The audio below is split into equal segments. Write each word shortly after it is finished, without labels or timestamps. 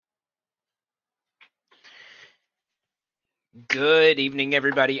Good evening,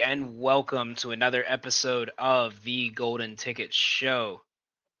 everybody, and welcome to another episode of the Golden Ticket Show.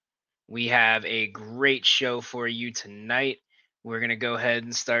 We have a great show for you tonight. We're going to go ahead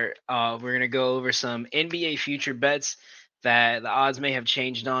and start. We're going to go over some NBA future bets that the odds may have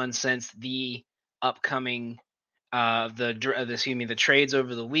changed on since the upcoming the trades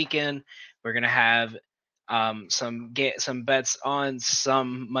over the weekend. We're going to have some bets on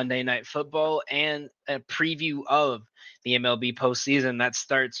some Monday Night Football and a preview of the MLB postseason that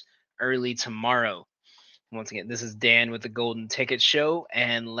starts early tomorrow. Once again, this is Dan with the Golden Ticket Show,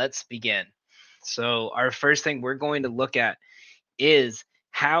 and let's begin. So, our first thing we're going to look at is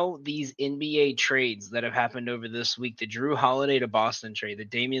how these NBA trades that have happened over this week, the Drew Holiday to Boston trade, the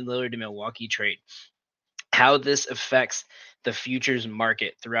Damian Lillard to Milwaukee trade, how this affects the futures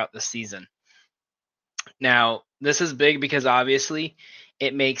market throughout the season. Now, this is big because obviously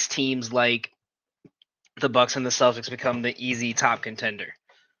it makes teams like the Bucks and the Celtics become the easy top contender.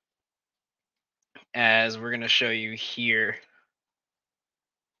 As we're going to show you here.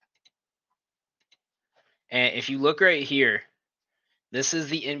 And if you look right here, this is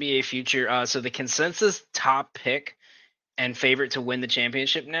the NBA future. So the consensus top pick and favorite to win the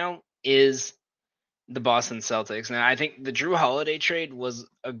championship now is the Boston Celtics. Now, I think the Drew Holiday trade was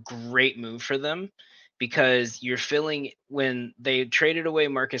a great move for them because you're feeling when they traded away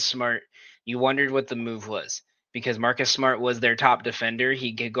Marcus Smart, you wondered what the move was because Marcus Smart was their top defender.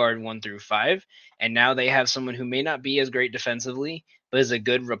 He could guard 1 through 5. And now they have someone who may not be as great defensively, but is a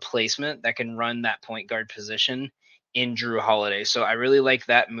good replacement that can run that point guard position in Drew Holiday. So I really like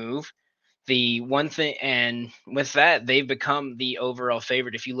that move. The one thing, and with that, they've become the overall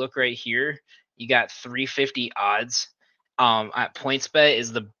favorite. If you look right here, you got 350 odds. At PointsBet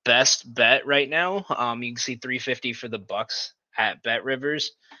is the best bet right now. You can see 350 for the Bucks at Bet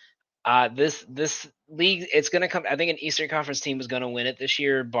Rivers. This league, it's gonna come. I think an Eastern Conference team is gonna win it this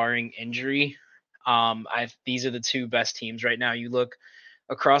year, barring injury. These are the two best teams right now. You look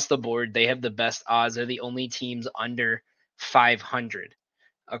across the board; they have the best odds. They're the only teams under 500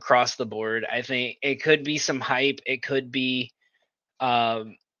 across the board. I think it could be some hype. It could be,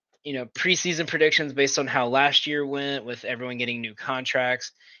 um, preseason predictions based on how last year went with everyone getting new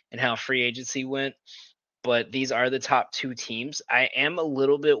contracts and how free agency went. But these are the top two teams. I am a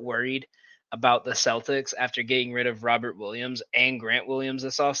little bit worried about the Celtics after getting rid of Robert Williams and Grant Williams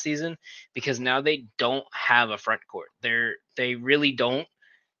this offseason because now they don't have a front court. They really don't.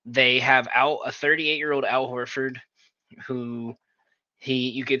 They have out a 38-year-old Al Horford who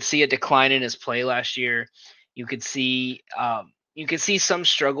you could see a decline in his play last year. You could see some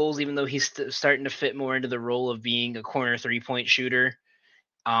struggles, even though he's starting to fit more into the role of being a corner 3-point shooter,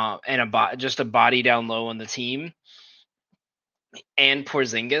 and just a body down low on the team. And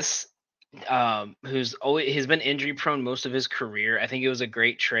Porzingis, he's been injury prone most of his career. I think it was a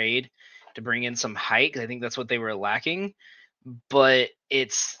great trade to bring in some height. I think that's what they were lacking. But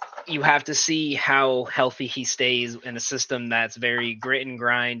you have to see how healthy he stays in a system that's very grit and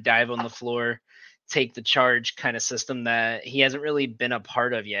grind, dive on the floor, take the charge kind of system that he hasn't really been a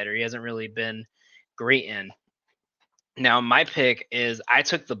part of yet, or he hasn't really been great in. Now, my pick is I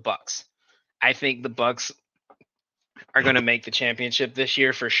took the Bucks. I think the Bucks are going to make the championship this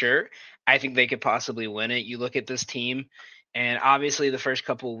year for sure. I think they could possibly win it. You look at this team, and obviously the first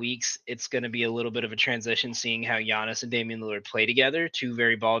couple of weeks, it's going to be a little bit of a transition seeing how Giannis and Damian Lillard play together, two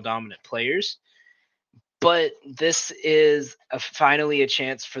very ball dominant players. But this is finally a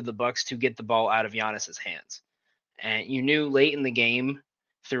chance for the Bucks to get the ball out of Giannis's hands. And you knew late in the game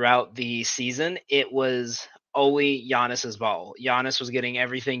throughout the season, it was always Giannis's ball. Giannis was getting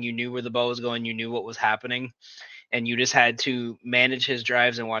everything. You knew where the ball was going. You knew what was happening and you just had to manage his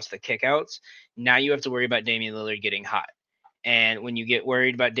drives and watch the kickouts. Now you have to worry about Damian Lillard getting hot. And when you get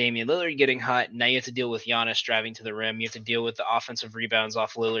worried about Damian Lillard getting hot, now you have to deal with Giannis driving to the rim. You have to deal with the offensive rebounds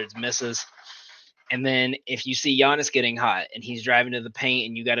off Lillard's misses. And then if you see Giannis getting hot and he's driving to the paint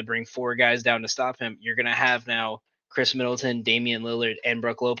and you got to bring 4 guys down to stop him, you're going to have now Khris Middleton, Damian Lillard, and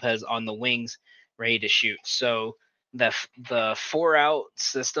Brook Lopez on the wings ready to shoot. So the 4-out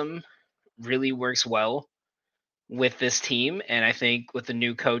system really works well with this team, and I think with the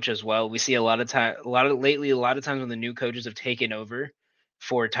new coach as well. We see a lot of times when the new coaches have taken over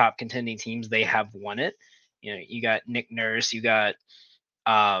for top contending teams, they have won it. You got Nick Nurse, you got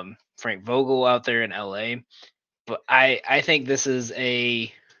Frank Vogel out there in LA, but I think this is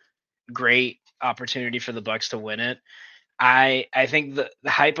a great opportunity for the Bucks to win it. I think the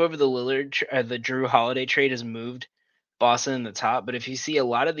hype over the Drew Holiday trade has moved Boston in the top, but if you see a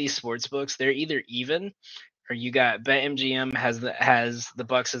lot of these sports books, they're either even or you got BetMGM has the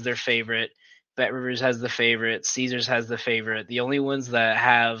Bucks as their favorite. BetRivers has the favorite. Caesars has the favorite. The only ones that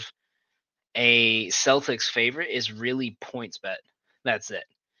have a Celtics favorite is really PointsBet. That's it.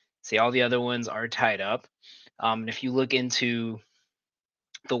 See, all the other ones are tied up. And if you look into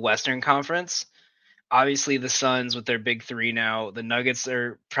the Western Conference, obviously the Suns with their big three now, the Nuggets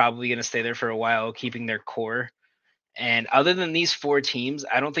are probably going to stay there for a while, keeping their core. And other than these four teams,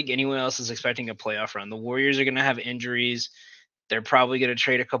 I don't think anyone else is expecting a playoff run. The Warriors are going to have injuries. They're probably going to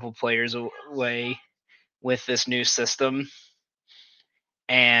trade a couple players away with this new system.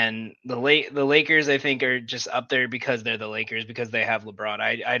 And the Lakers, I think, are just up there because they're the Lakers, because they have LeBron.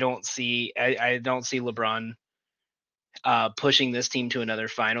 I don't see LeBron pushing this team to another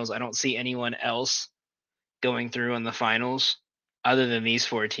finals. I don't see anyone else going through in the finals other than these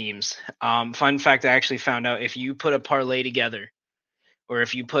four teams. Fun fact, I actually found out, if you put a parlay together, or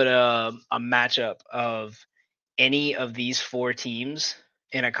if you put a matchup of any of these four teams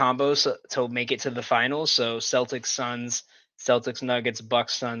in a combo to make it to the finals, so Celtics Suns, Celtics Nuggets,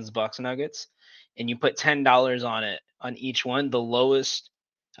 Bucks Suns, Bucks Nuggets, and you put $10 on it on each one, the lowest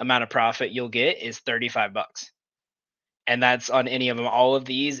amount of profit you'll get is $35. And that's on any of them. All of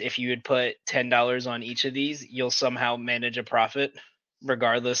these, if you would put $10 on each of these, you'll somehow manage a profit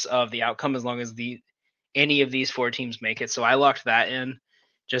regardless of the outcome, as long as any of these four teams make it. So I locked that in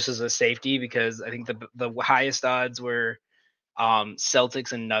just as a safety, because I think the highest odds were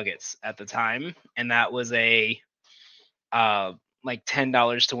Celtics and Nuggets at the time, and that was a like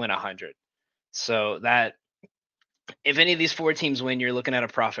 $10 to win 100. So that, if any of these four teams win, you're looking at a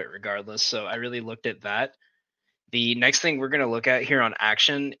profit regardless. So I really looked at that. The next thing we're going to look at here on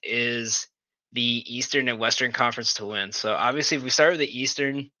action is the Eastern and Western Conference to win. So obviously, if we start with the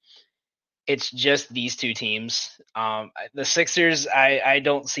Eastern, it's just these two teams. The Sixers, I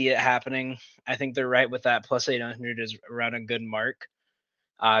don't see it happening. I think they're right with that. Plus 800 is around a good mark.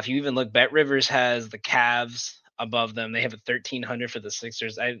 If you even look, BetRivers has the Cavs above them. They have a 1,300 for the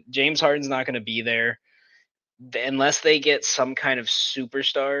Sixers. James Harden's not going to be there unless they get some kind of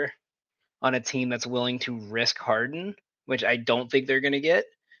superstar on a team that's willing to risk Harden, which I don't think they're going to get.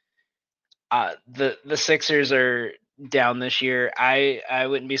 The Sixers are down this year. I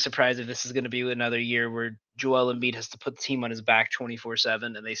wouldn't be surprised if this is going to be another year where Joel Embiid has to put the team on his back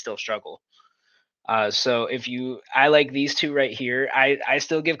 24/7 and they still struggle. So I like these two right here. I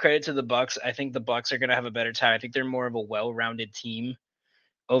still give credit to the Bucks. I think the Bucks are going to have a better time. I think they're more of a well-rounded team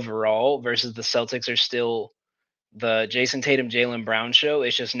overall, versus the Celtics are still the Jason Tatum, Jaylen Brown show.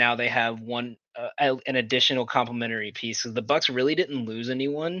 It's just now they have an additional complementary piece. The Bucks really didn't lose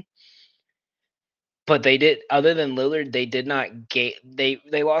anyone, but they did. Other than Lillard, they did not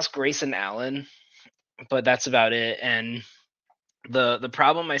they lost Grayson Allen, but that's about it. And the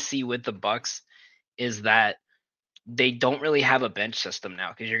problem I see with the Bucks is that they don't really have a bench system now,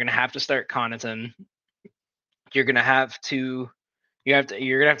 because you're gonna have to start Connaughton. You're gonna have to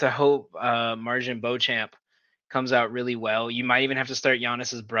hope Margin Beauchamp comes out really well. You might even have to start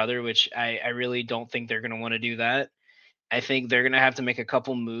Giannis's brother, which I really don't think they're going to want to do that. I think they're going to have to make a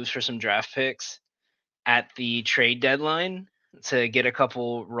couple moves for some draft picks at the trade deadline to get a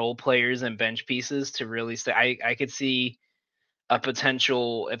couple role players and bench pieces to really stay. I could see a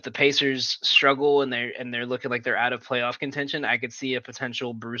potential, if the Pacers struggle and they're looking like they're out of playoff contention, I could see a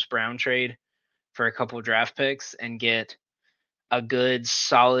potential Bruce Brown trade for a couple draft picks and get a good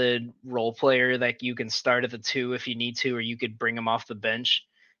solid role player that you can start at the 2 if you need to, or you could bring him off the bench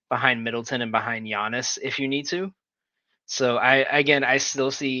behind Middleton and behind Giannis if you need to. So I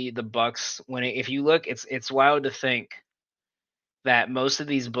still see the Bucks winning. If you look, it's wild to think that most of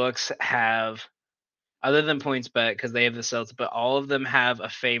these books have, other than PointsBet because they have the Celtics, but all of them have a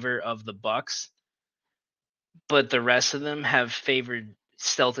favor of the Bucks, but the rest of them have favored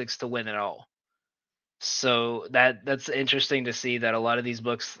Celtics to win it all. So that's interesting to see that a lot of these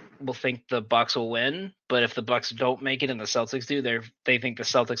books will think the Bucks will win, but if the Bucks don't make it and the Celtics do, they think the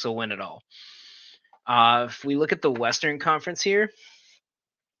Celtics will win it all. If we look at the Western Conference here,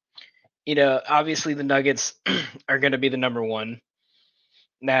 obviously the Nuggets are going to be the number one.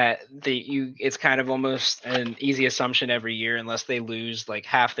 It's kind of almost an easy assumption every year, unless they lose like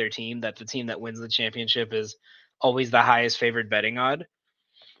half their team, that the team that wins the championship is always the highest favored betting odd.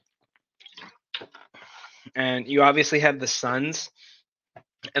 And you obviously have the Suns,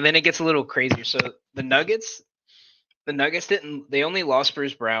 and then it gets a little crazier. So the Nuggets they only lost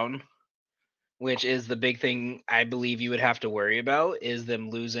Bruce Brown, which is the big thing I believe you would have to worry about, is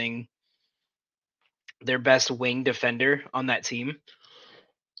them losing their best wing defender on that team.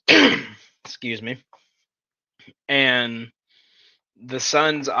 Excuse me. And the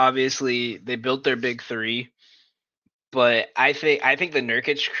Suns, obviously, they built their big three. But I think the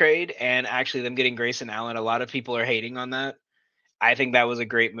Nurkic trade and actually them getting Grayson Allen, a lot of people are hating on that. I think that was a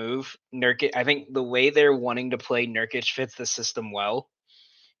great move. Nurkic, I think the way they're wanting to play Nurkic fits the system well.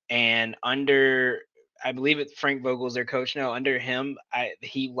 And under, I believe it Frank Vogel's their coach now. Under him,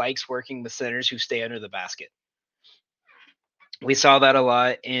 he likes working with centers who stay under the basket. We saw that a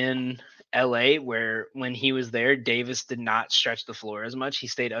lot in LA, where when he was there, Davis did not stretch the floor as much. He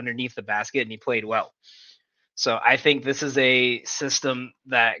stayed underneath the basket and he played well. So I think this is a system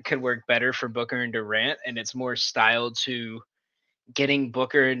that could work better for Booker and Durant, and it's more styled to getting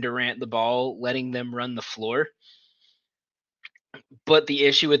Booker and Durant the ball, letting them run the floor. But the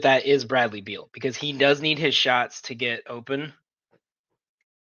issue with that is Bradley Beal, because he does need his shots to get open.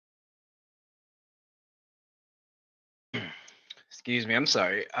 Excuse me, I'm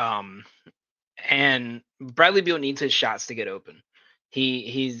sorry. And Bradley Beal needs his shots to get open.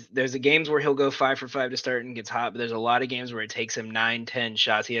 There's the games where he'll go 5 for 5 to start and gets hot, but there's a lot of games where it takes him 9, 10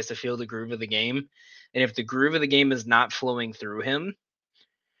 shots. He has to feel the groove of the game. And if the groove of the game is not flowing through him,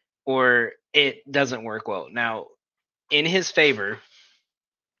 or it doesn't work well. Now, in his favor,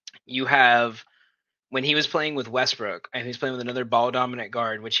 you have when he was playing with Westbrook and he's playing with another ball dominant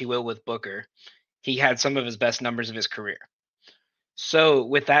guard, which he will with Booker, he had some of his best numbers of his career. So,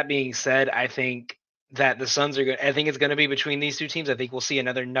 with that being said, I think that the Suns are good. I think it's going to be between these two teams. I think we'll see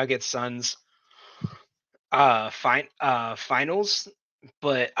another Nuggets Suns finals.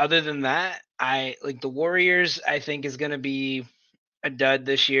 But other than that, I like the Warriors. I think is going to be a dud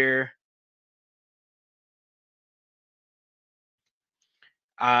this year.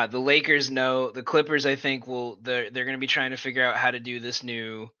 The Lakers, no. The Clippers, I think, they're going to be trying to figure out how to do this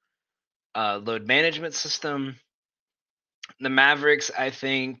new load management system. The Mavericks, I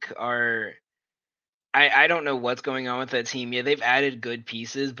think, are. I don't know what's going on with that team. Yeah, they've added good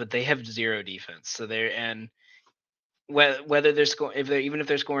pieces, but they have zero defense. So they're and whether they're scoring, if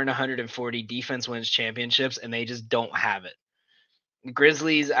they're scoring 140, defense wins championships, and they just don't have it.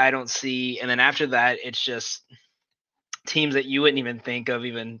 Grizzlies, I don't see, and then after that, it's just teams that you wouldn't even think of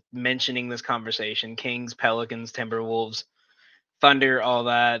even mentioning this conversation: Kings, Pelicans, Timberwolves, Thunder, all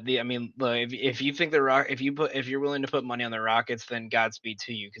that. I mean, look, if you think if you're willing to put money on the Rockets, then Godspeed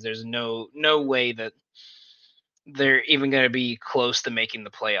to you, because there's no way that they're even going to be close to making the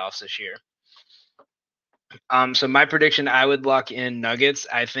playoffs this year. So my prediction, I would lock in Nuggets.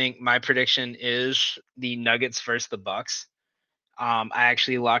 I think my prediction is the Nuggets versus the Bucks. I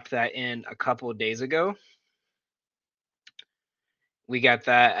actually locked that in a couple of days ago. We got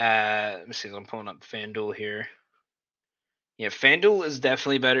that at, let me see, I'm pulling up FanDuel here. Yeah, FanDuel is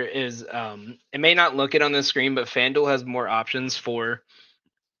definitely better. It may not look it on the screen, but FanDuel has more options for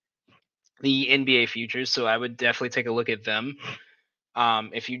the NBA futures, so I would definitely take a look at them.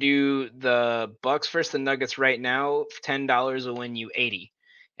 If you do the Bucks versus the Nuggets right now, $10 will win you 80.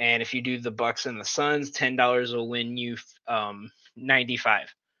 And if you do the Bucks and the Suns, $10 will win you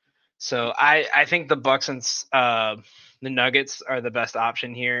 95. So I think the Bucks and the Nuggets are the best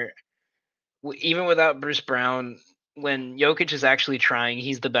option here. Even without Bruce Brown, when Jokic is actually trying,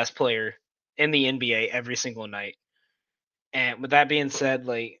 he's the best player in the NBA every single night. And with that being said,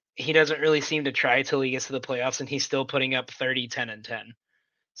 like, he doesn't really seem to try till he gets to the playoffs, and he's still putting up 30, 10, and 10.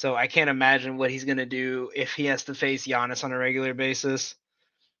 So I can't imagine what he's going to do if he has to face Giannis on a regular basis.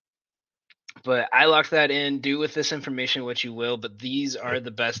 But I locked that in. Do with this information what you will, but these are the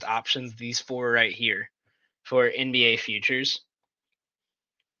best options, these four right here, for NBA futures.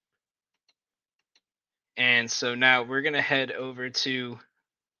 And so now we're going to head over to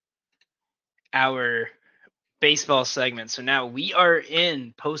our baseball segment. So now we are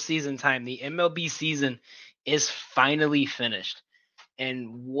in postseason time. The MLB season is finally finished.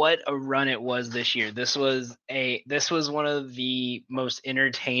 And what a run it was this year. This was one of the most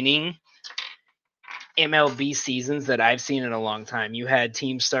entertaining MLB seasons that I've seen in a long time. You had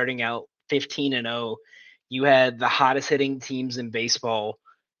teams starting out 15-0. You had the hottest hitting teams in baseball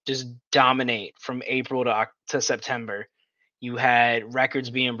just dominate from April to September. You had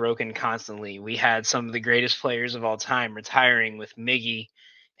records being broken constantly. We had some of the greatest players of all time retiring, with Miggy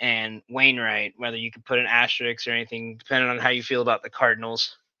and Wainwright, whether you could put an asterisk or anything, depending on how you feel about the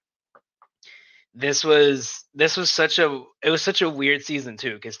Cardinals. This was such a weird season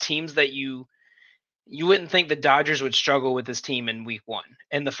too, because teams that you wouldn't think the Dodgers would struggle with this team in week 1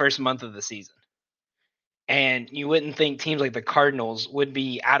 in the first month of the season. And you wouldn't think teams like the Cardinals would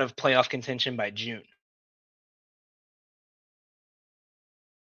be out of playoff contention by June.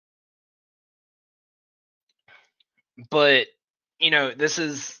 But, this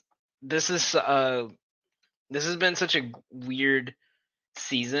has been such a weird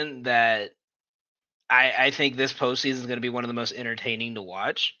season that I think this postseason is going to be one of the most entertaining to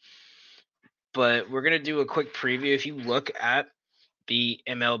watch. But we're going to do a quick preview. If you look at the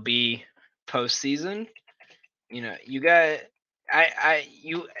MLB postseason, you got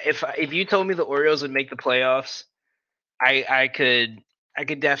if you told me the Orioles would make the playoffs, I could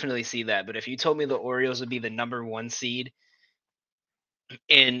definitely see that. But if you told me the Orioles would be the number 1 seed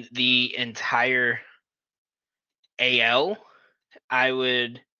in the entire AL, I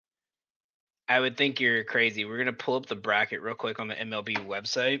would think you're crazy. We're gonna pull up the bracket real quick on the MLB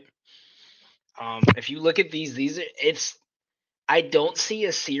website. If you look at these are I don't see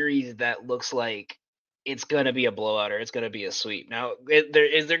a series that looks like it's gonna be a blowout or it's gonna be a sweep. Now,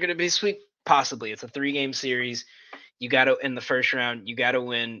 is there gonna be a sweep? Possibly. It's a 3-game series. You got to in the first round. You got to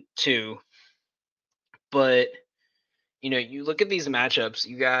win 2. But you look at these matchups.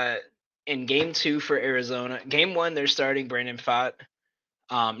 You got in game 2 for Arizona. Game 1, they're starting Brandon Pfaadt.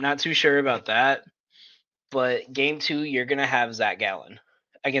 Not too sure about that. But game 2, you're gonna have Zach Gallen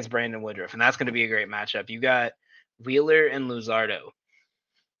against Brandon Woodruff, and that's gonna be a great matchup. You got Wheeler and Luzardo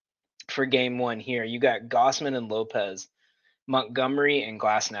for game 1 here. You got Gossman and Lopez, Montgomery and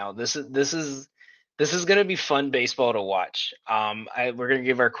Glasnow. This is gonna be fun baseball to watch. We're gonna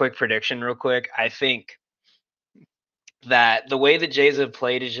give our quick prediction real quick. I think that the way the Jays have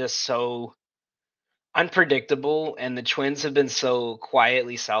played is just so unpredictable, and the Twins have been so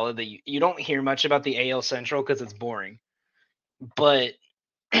quietly solid that you don't hear much about the AL Central because it's boring. But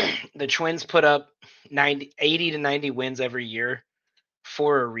the Twins put up 80 to 90 wins every year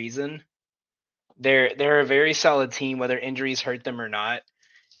for a reason. They're a very solid team, whether injuries hurt them or not.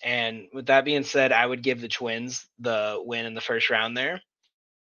 And with that being said, I would give the Twins the win in the first round there.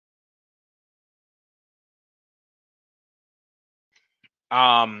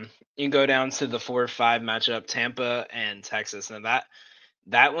 You can go down to the 4-5 matchup, Tampa and Texas. Now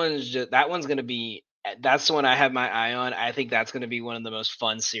that one's gonna be that's the one I have my eye on. I think that's gonna be one of the most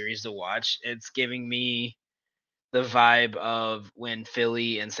fun series to watch. It's giving me the vibe of when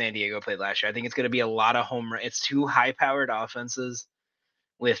Philly and San Diego played last year. I think it's gonna be a lot of home run. It's 2 high-powered offenses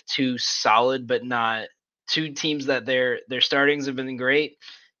with 2 solid but not 2 teams that their startings have been great.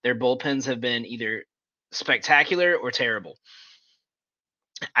 Their bullpens have been either spectacular or terrible.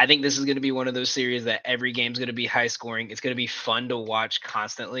 I think this is going to be one of those series that every game is going to be high scoring. It's going to be fun to watch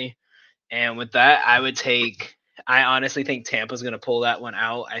constantly. And with that, I honestly think Tampa's going to pull that one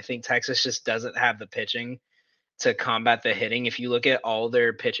out. I think Texas just doesn't have the pitching to combat the hitting. If you look at all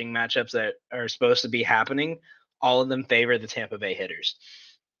their pitching matchups that are supposed to be happening, all of them favor the Tampa Bay hitters.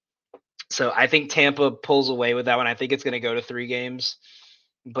 So I think Tampa pulls away with that one. I think it's going to go to 3 games,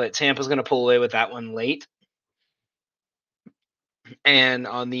 but Tampa's going to pull away with that one late. And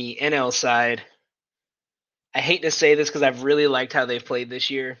on the NL side, I hate to say this because I've really liked how they've played this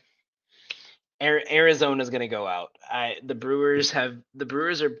year. Arizona's going to go out. The Brewers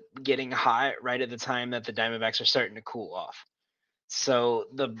are getting hot right at the time that the Diamondbacks are starting to cool off. So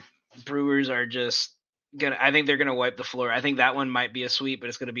the Brewers are just I think they're gonna wipe the floor. I think that one might be a sweep, but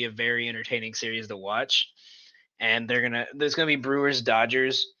it's gonna be a very entertaining series to watch. And there's gonna be Brewers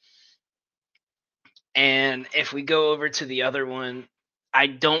Dodgers. And if we go over to the other one, I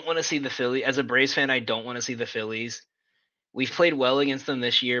don't want to see the Phillies. As a Braves fan, I don't want to see the Phillies. We've played well against them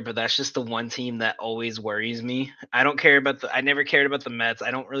this year, but that's just the one team that always worries me. I never cared about the Mets.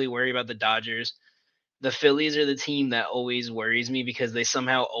 I don't really worry about the Dodgers. The Phillies are the team that always worries me because they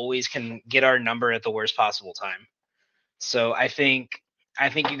somehow always can get our number at the worst possible time. So I think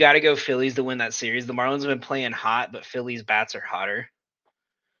you got to go Phillies to win that series. The Marlins have been playing hot, but Phillies bats are hotter.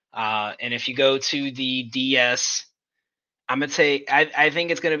 And if you go to the DS, I'm gonna say I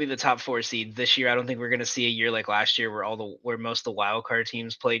think it's gonna be the top 4 seeds this year. I don't think we're gonna see a year like last year where most of the wild card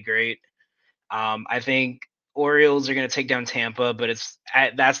teams played great. I think Orioles are gonna take down Tampa, but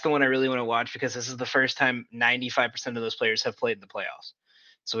that's the one I really want to watch because this is the first time 95% of those players have played in the playoffs.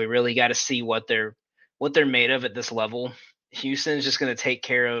 So we really got to see what they're made of at this level. Houston's just gonna take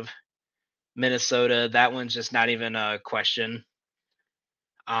care of Minnesota. That one's just not even a question.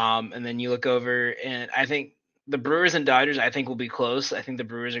 And then you look over, and I think the Brewers and Dodgers, I think, will be close. I think the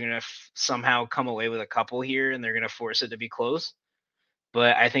Brewers are going to somehow come away with a couple here, and they're going to force it to be close.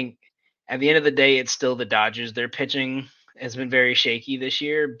 But I think at the end of the day, it's still the Dodgers. Their pitching has been very shaky this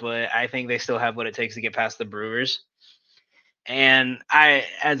year, but I think they still have what it takes to get past the Brewers. And I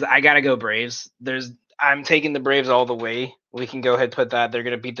got to go Braves. I'm taking the Braves all the way. We can go ahead and put that. They're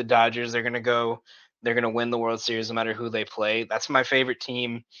going to beat the Dodgers. They're going to win the World Series no matter who they play. That's my favorite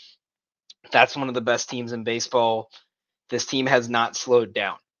team. That's one of the best teams in baseball. This team has not slowed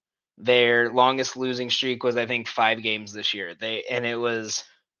down. Their longest losing streak was, I think, 5 games this year. It was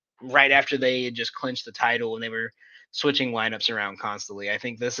right after they had just clinched the title and they were switching lineups around constantly. I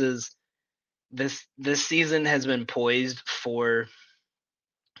think this season has been poised for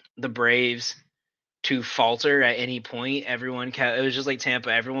the Braves to falter at any point. It was just like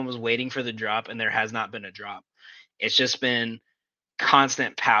Tampa. Everyone was waiting for the drop, and there has not been a drop. It's just been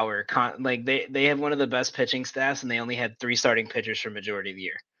constant power. Like they have one of the best pitching staffs, and they only had 3 starting pitchers for majority of the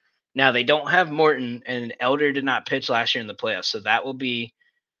year. Now they don't have Morton, and Elder did not pitch last year in the playoffs, so that will be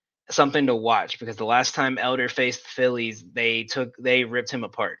something to watch because the last time Elder faced the Phillies, they ripped him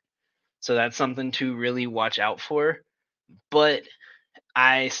apart. So that's something to really watch out for. But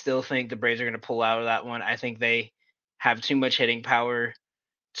I still think the Braves are going to pull out of that one. I think they have too much hitting power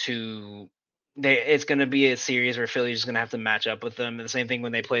to it's going to be a series where Philly's just going to have to match up with them. And the same thing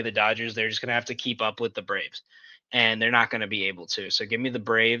when they play the Dodgers, they're just going to have to keep up with the Braves, and they're not going to be able to. So give me the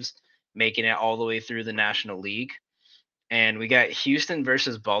Braves making it all the way through the National League. And we got Houston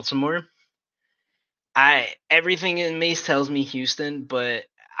versus Baltimore. Everything in me tells me Houston, but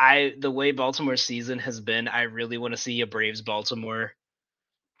the way Baltimore's season has been, I really want to see a Braves Baltimore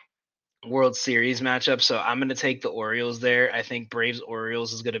World Series matchup. So I'm going to take the Orioles there. I think Braves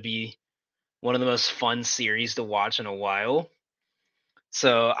Orioles is going to be one of the most fun series to watch in a while.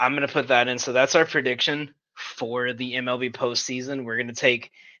 So I'm going to put that in. So that's our prediction for the MLB postseason. We're going to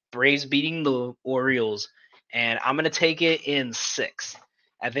take Braves beating the Orioles, and I'm going to take it in 6.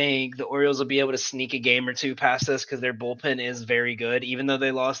 I think the Orioles will be able to sneak a game or two past us because their bullpen is very good. Even though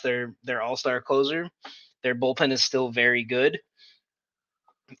they lost their all-star closer, their bullpen is still very good.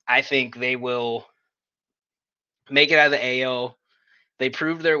 I think they will make it out of the AL. They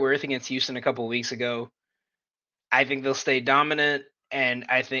proved their worth against Houston a couple weeks ago. I think they'll stay dominant,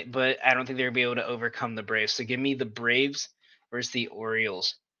 but I don't think they'll be able to overcome the Braves. So give me the Braves versus the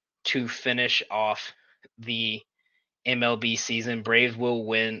Orioles to finish off the MLB season. Braves will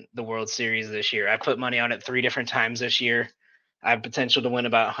win the World Series this year. I put money on it 3 different times this year. I have potential to win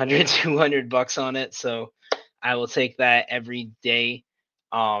about 100, 200 bucks on it. So I will take that every day.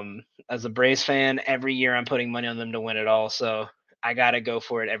 As a Braves fan, every year I'm putting money on them to win it all. So I got to go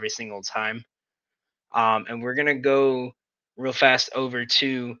for it every single time. And we're going to go real fast over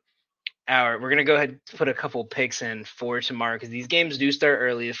to we're going to go ahead and put a couple picks in for tomorrow because these games do start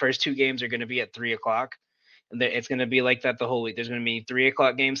early. The first 2 games are going to be at 3 o'clock. And it's going to be like that the whole week. There's going to be 3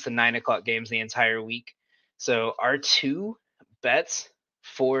 o'clock games to 9 o'clock games the entire week. So our 2 bets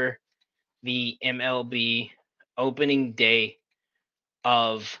for the MLB opening day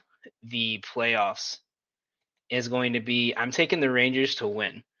of the playoffs is going to be, I'm taking the Rangers to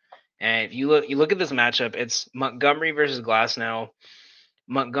win. And if you look at this matchup, it's Montgomery versus Glasnow.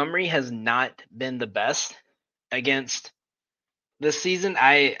 Montgomery has not been the best against this season.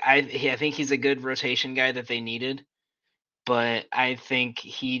 I think he's a good rotation guy that they needed, but I think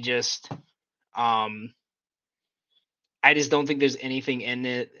he just I just don't think there's anything in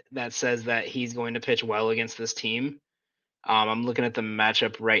it that says that he's going to pitch well against this team. I'm looking at the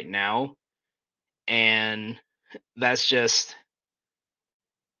matchup right now, and that's just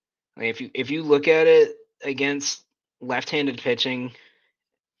if you look at it against left-handed pitching,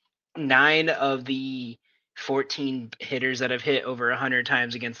 9 of the 14 hitters that have hit over 100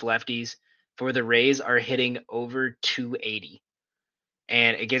 times against lefties for the Rays are hitting over 280.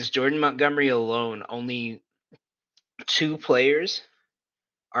 And against Jordan Montgomery alone, only 2 players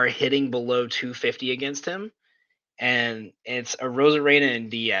are hitting below 250 against him, and it's Arozarena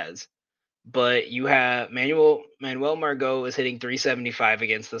and Diaz. But you have Manuel Margot is hitting 375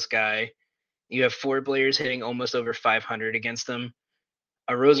 against this guy. You have 4 players hitting almost over 500 against him.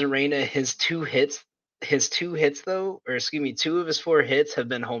 Arozarena, his 2 hits though, or excuse me, 2 of his 4 hits have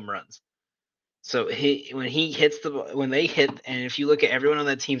been home runs. So when they hit, and if you look at everyone on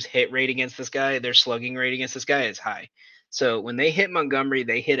that team's hit rate against this guy, their slugging rate against this guy is high. So when they hit Montgomery,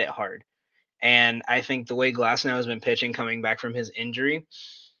 they hit it hard. And I think the way Glasnow has been pitching coming back from his injury,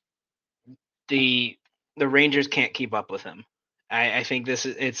 the Rangers can't keep up with him. I think this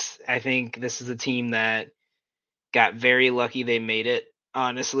is a team that got very lucky they made it,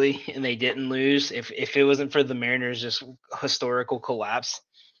 honestly, and they didn't lose. If it wasn't for the Mariners' just historical collapse,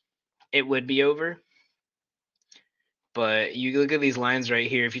 it would be over. But you look at these lines right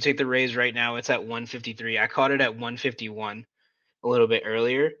here. If you take the Rays right now, it's at 153. I caught it at 151 a little bit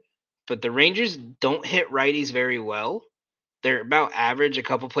earlier. But the Rangers don't hit righties very well. They're about average. A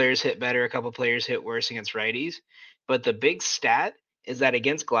couple players hit better, a couple players hit worse against righties. But the big stat is that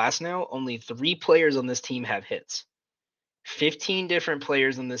against Glasnow, only 3 players on this team have hits. 15 different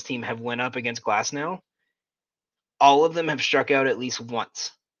players on this team have went up against Glasnow. All of them have struck out at least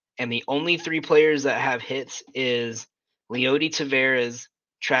once. And the only 3 players that have hits is Leody Taveras,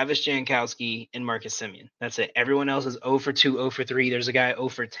 Travis Jankowski, and Marcus Semien. That's it. Everyone else is 0 for 2, 0 for 3. There's a guy 0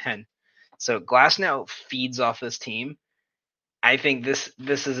 for 10. So Glasnow feeds off this team. I think this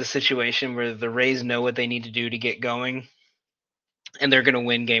is a situation where the Rays know what they need to do to get going, and they're going to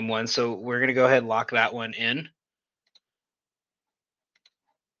win game one. So we're going to go ahead and lock that one in.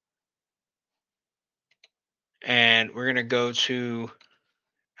 And we're going to go to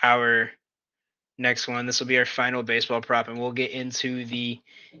our next one. This will be our final baseball prop, and we'll get into the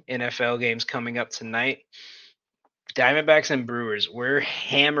NFL games coming up tonight. Diamondbacks and Brewers. We're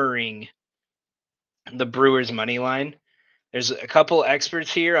hammering the Brewers money line. There's a couple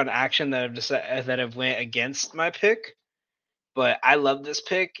experts here on action that have went against my pick, but I love this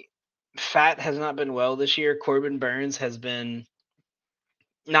pick. Fat has not been well this year. Corbin Burns has been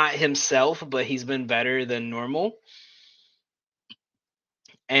not himself, but he's been better than normal.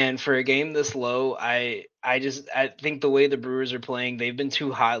 And for a game this low, I think the way the Brewers are playing, they've been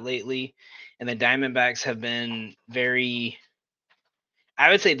too hot lately, and the Diamondbacks have been very. I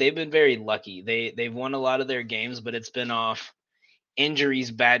would say they've been very lucky. They've won a lot of their games, but it's been off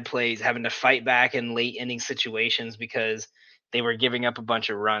injuries, bad plays, having to fight back in late inning situations because they were giving up a bunch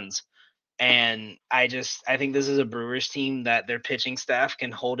of runs. And I think this is a Brewers team that their pitching staff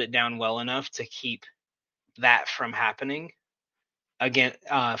can hold it down well enough to keep that from happening again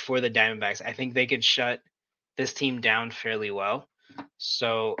for the Diamondbacks. I think they could shut this team down fairly well.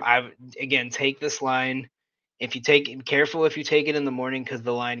 So I again take this line. If you take it, careful if you take it in the morning because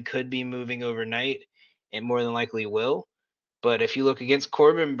the line could be moving overnight. It more than likely will. But if you look against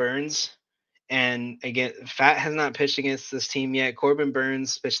Corbin Burns, and again, Fat has not pitched against this team yet. Corbin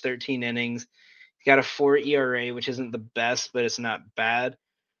Burns pitched 13 innings. He got a 4 ERA, which isn't the best, but it's not bad.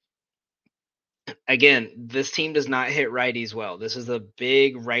 Again, this team does not hit righties well. This is a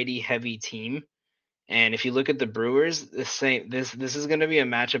big righty heavy team. And if you look at the Brewers, this is going to be a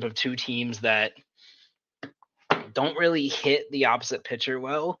matchup of two teams that don't really hit the opposite pitcher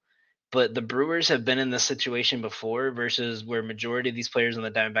well. But the Brewers have been in this situation before versus where majority of these players on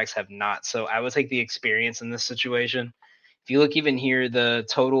the Diamondbacks have not. So I would take the experience in this situation. If you look even here, the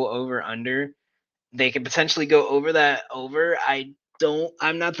total over under, they could potentially go over that over.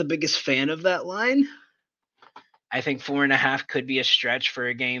 I'm not the biggest fan of that line. I think 4.5 could be a stretch for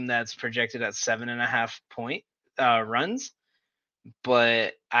a game that's projected at 7.5 point runs.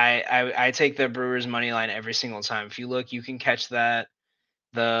 But I take the Brewers money line every single time. If you look, you can catch that.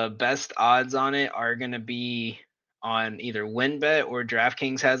 The best odds on it are going to be on either WinBet or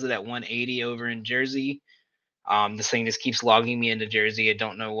DraftKings has it at 180 over in Jersey. This thing just keeps logging me into Jersey. I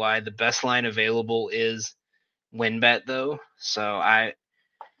don't know why. The best line available is WinBet though. So I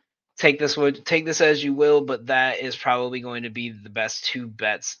take this as you will, but that is probably going to be the best two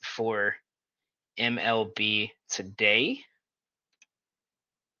bets for MLB today.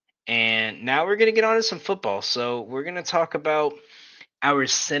 And now we're going to get on to some football. So we're going to talk about our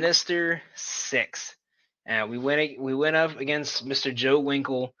Sinister Six. We went up against Mr. Joe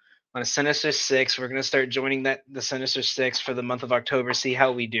Winkle on a Sinister Six. We're going to start joining the Sinister Six for the month of October, see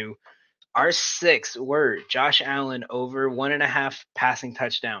how we do. Our six were Josh Allen over 1.5 passing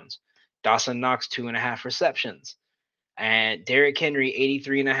touchdowns, Dawson Knox 2.5 receptions, and Derrick Henry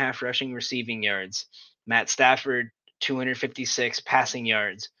 83.5 rushing receiving yards, Matt Stafford 256 passing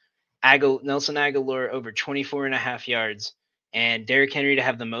yards, Nelson Aguilar over 24.5 yards, and Derrick Henry to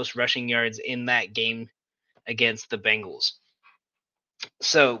have the most rushing yards in that game against the Bengals.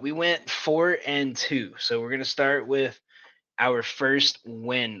 So we went 4-2. So we're going to start with our first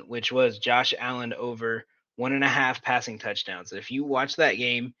win, which was Josh Allen over 1.5 passing touchdowns. If you watched that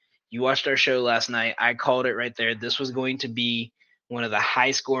game, you watched our show last night, I called it right there. This was going to be one of the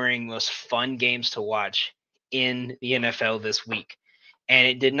high-scoring, most fun games to watch in the NFL this week. And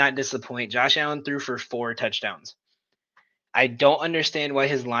it did not disappoint. Josh Allen threw for 4 touchdowns. I don't understand why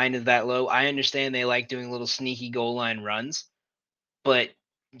his line is that low. I understand they like doing little sneaky goal line runs, but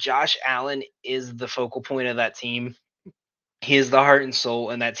Josh Allen is the focal point of that team. He is the heart and soul,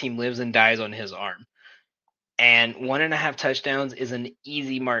 and that team lives and dies on his arm. And 1.5 touchdowns is an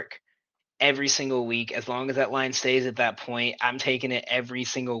easy mark every single week. As long as that line stays at that point, I'm taking it every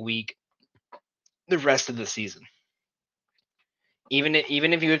single week the rest of the season. Even if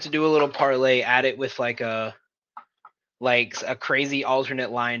you have to do a little parlay, add it with like a crazy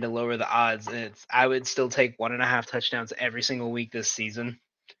alternate line to lower the odds. I would still take 1.5 touchdowns every single week this season,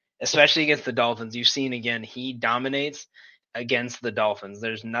 especially against the Dolphins. You've seen again, he dominates against the Dolphins.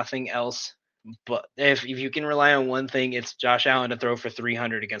 There's nothing else. But if you can rely on one thing, it's Josh Allen to throw for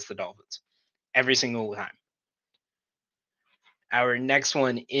 300 against the Dolphins every single time. Our next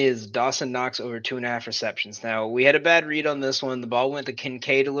one is Dawson Knox over 2.5 receptions. Now, we had a bad read on this one. The ball went to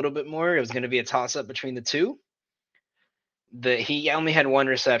Kincaid a little bit more. It was going to be a toss-up between the two. He only had 1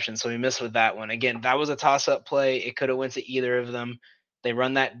 reception, so he missed with that one. Again, that was a toss-up play. It could have went to either of them. They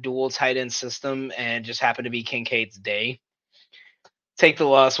run that dual tight end system, and just happened to be Kincaid's day. Take the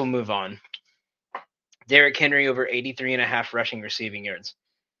loss. We'll move on. Derrick Henry over 83.5 rushing receiving yards.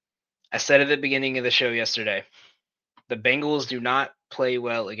 I said at the beginning of the show yesterday, the Bengals do not play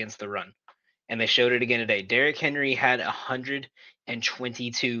well against the run, and they showed it again today. Derrick Henry had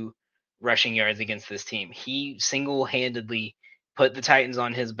 122 rushing yards against this team. He single-handedly put the Titans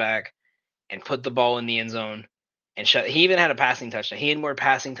on his back and put the ball in the end zone and shut. He even had a passing touchdown. He had more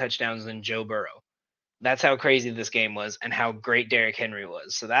passing touchdowns than Joe Burrow. That's how crazy this game was and how great Derrick Henry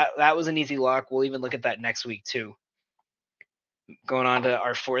was. So that was an easy lock. We'll even look at that next week too. Going on to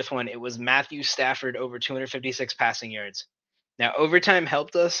our fourth one, it was Matthew Stafford over 256 passing yards. Now, overtime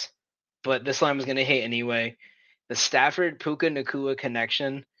helped us, but this line was going to hit anyway. The Stafford-Puka Nacua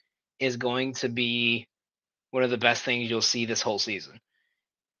connection is going to be one of the best things you'll see this whole season.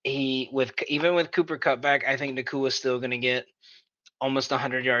 Even with Cooper Kupp back, I think Nacua is still going to get almost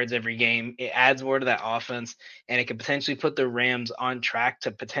 100 yards every game. It adds more to that offense, and it could potentially put the Rams on track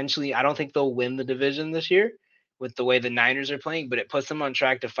to potentially – I don't think they'll win the division this year with the way the Niners are playing, but it puts them on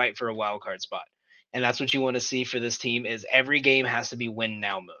track to fight for a wild card spot. And that's what you want to see for this team is every game has to be win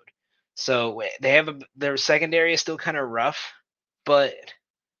now mode. So they have their secondary is still kind of rough, but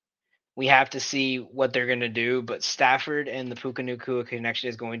we have to see what they're going to do. But Stafford and the Puka Nacua connection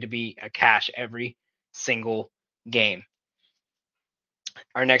is going to be a cash every single game.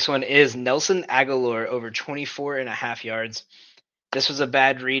 Our next one is Nelson Agholor over 24.5 yards. This was a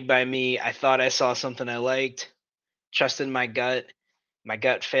bad read by me. I thought I saw something I liked. Trusted my gut. My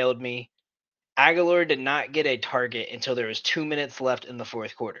gut failed me. Agholor did not get a target until there was 2 minutes left in the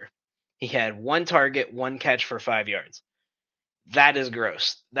fourth quarter. He had 1 target, 1 catch for 5 yards. That is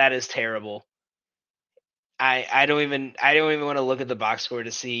gross. That is terrible. I don't even want to look at the box score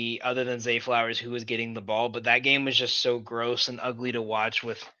to see, other than Zay Flowers, who was getting the ball. But that game was just so gross and ugly to watch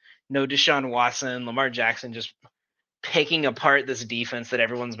with no Deshaun Watson, Lamar Jackson just picking apart this defense that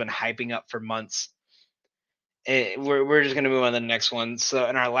everyone's been hyping up for months. We're just going to move on to the next one. So,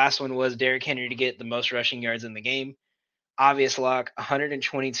 and our last one was Derrick Henry to get the most rushing yards in the game. Obvious lock,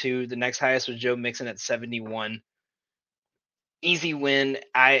 122. The next highest was Joe Mixon at 71. Easy win.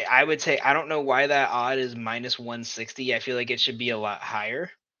 I would say, I don't know why that odd is minus 160. I feel like it should be a lot higher.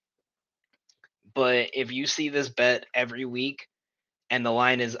 But if you see this bet every week and the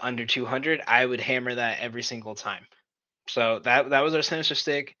line is under 200, I would hammer that every single time. So that was our Sinister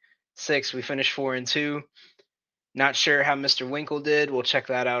Stick 6. We finished 4-2. Not sure how Mr. Winkle did. We'll check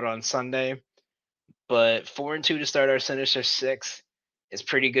that out on Sunday. But 4-2 to start our Sinister 6 is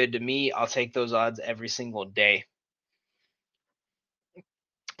pretty good to me. I'll take those odds every single day.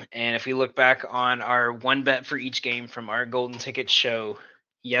 And if we look back on our one bet for each game from our Golden Ticket show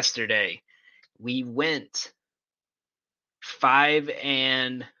yesterday, we went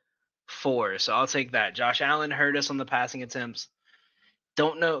 5-4. So I'll take that. Josh Allen hurt us on the passing attempts.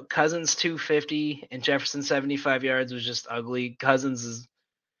 Don't know. Cousins 250 and Jefferson 75 yards was just ugly. I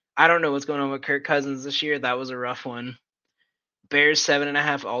don't know what's going on with Kirk Cousins this year. That was a rough one. Bears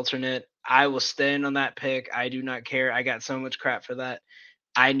 7.5 alternate. I will stand on that pick. I do not care. I got so much crap for that.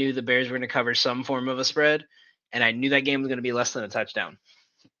 I knew the Bears were going to cover some form of a spread, and I knew that game was going to be less than a touchdown.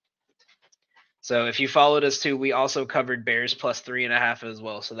 So if you followed us too, we also covered Bears plus 3.5 as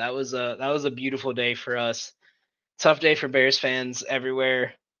well. So that was a beautiful day for us. Tough day for Bears fans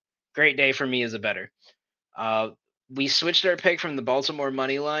everywhere. Great day for me as a bettor. We switched our pick from the Baltimore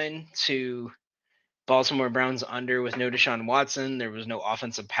money line to Baltimore Browns under with no Deshaun Watson. There was no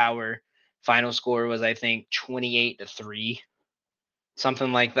offensive power. Final score was, I think, 28-3.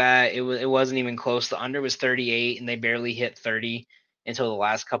 Something like that. It wasn't even close. The under was 38, and they barely hit 30 until the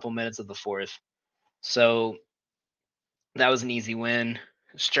last couple minutes of the fourth. So that was an easy win.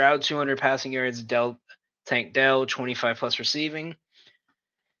 Stroud 200 passing yards. Tank Dell 25 plus receiving.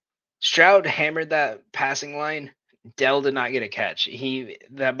 Stroud hammered that passing line. Dell did not get a catch.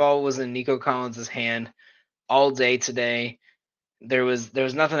 That ball was in Nico Collins' hand all day today. There was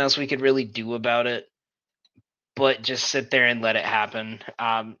nothing else we could really do about it, but just sit there and let it happen.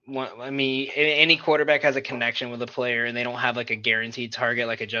 Any quarterback has a connection with a player, and they don't have like a guaranteed target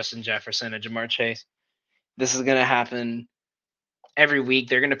like a Justin Jefferson, a Jamar Chase. This is going to happen every week.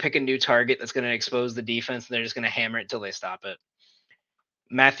 They're going to pick a new target that's going to expose the defense, and they're just going to hammer it till they stop it.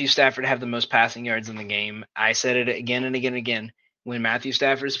 Matthew Stafford have the most passing yards in the game. I said it again and again and again. When Matthew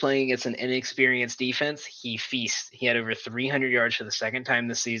Stafford's playing against an inexperienced defense, he feasts. He had over 300 yards for the second time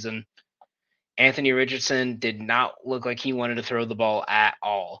this season. Anthony Richardson did not look like he wanted to throw the ball at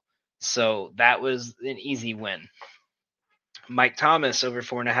all. So that was an easy win. Mike Thomas over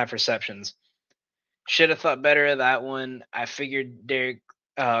 4.5 receptions. Should have thought better of that one. I figured Derek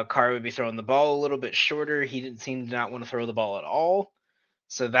Carr would be throwing the ball a little bit shorter. He didn't seem to not want to throw the ball at all.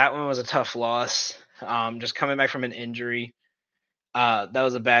 So that one was a tough loss. Just coming back from an injury. That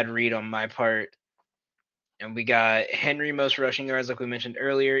was a bad read on my part. And we got Henry most rushing yards, like we mentioned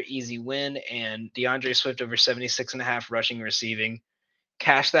earlier, easy win, and DeAndre Swift over 76.5 rushing receiving.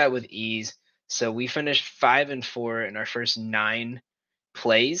 Cash that with ease. So we finished 5-4 in our first 9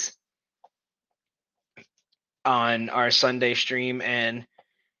 plays on our Sunday stream. And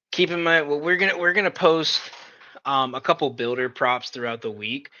keep in mind, well, we're gonna post a couple builder props throughout the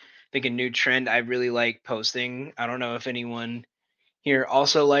week. I think a new trend I really like posting. I don't know if anyone here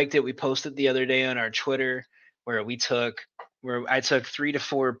also liked it. We posted the other day on our Twitter where I took 3 to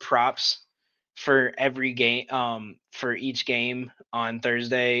 4 props for every game, for each game on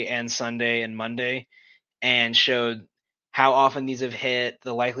Thursday and Sunday and Monday, and showed how often these have hit,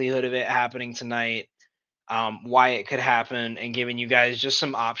 the likelihood of it happening tonight, why it could happen, and giving you guys just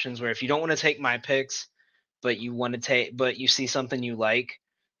some options where if you don't want to take my picks, but you see something you like,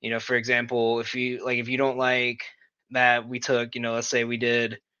 for example, if you don't like that we took, let's say we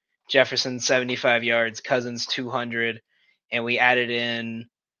did Jefferson 75 yards, Cousins 200, and we added in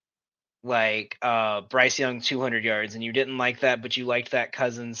like Bryce Young 200 yards, and you didn't like that, but you liked that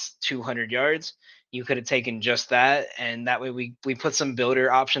Cousins 200 yards, you could have taken just that, and that way we put some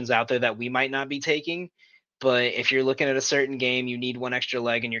builder options out there that we might not be taking. But if you're looking at a certain game, you need one extra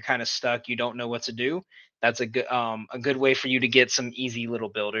leg, and you're kind of stuck, you don't know what to do. That's a good way for you to get some easy little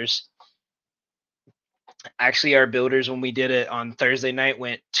builders. Actually, our builders when we did it on Thursday night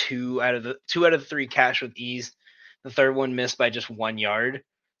went 2 out of the 3 cash with ease. The third one missed by just 1 yard.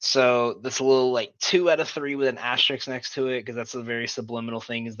 So that's a little like 2 out of 3 with an asterisk next to it because that's a very subliminal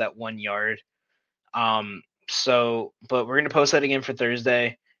thing is that 1 yard. But we're gonna post that again for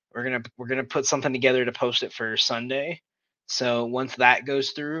Thursday. We're gonna put something together to post it for Sunday. So once that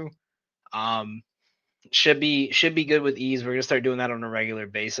goes through, should be good with ease. We're gonna start doing that on a regular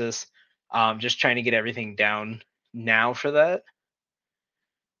basis. Just trying to get everything down now for that.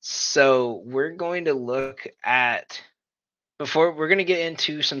 So we're going to look at we're going to get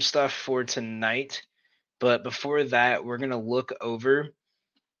into some stuff for tonight, but before that, we're going to look over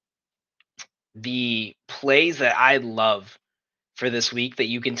the plays that I love for this week that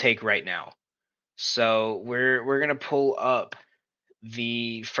you can take right now. So we're going to pull up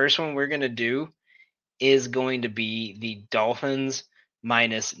the first one we're going to do is going to be the Dolphins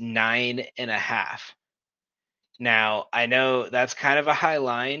minus 9.5. Now, I know that's kind of a high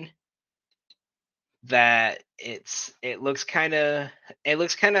line that it looks kind of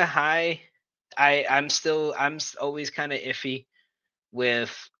high. I'm always kind of iffy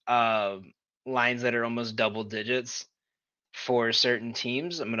with lines that are almost double digits for certain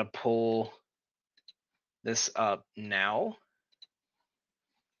teams. I'm going to pull this up now.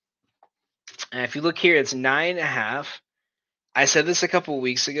 And if you look here, it's 9.5. I said this a couple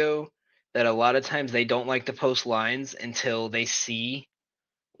weeks ago that a lot of times they don't like to post lines until they see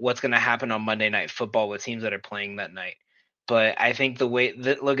what's going to happen on Monday Night Football with teams that are playing that night. But I think the way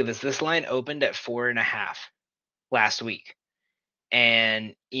that look at this line opened at 4.5 last week,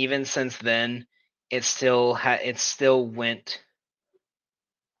 and even since then, it still went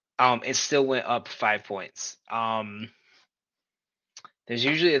up 5 points. There's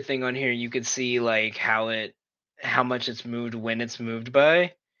usually a thing on here you could see like how much it's moved when it's moved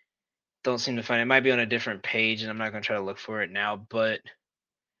by. Don't seem to find it. It might be on a different page, and I'm not going to try to look for it now. But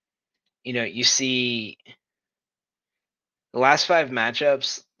you see the last 5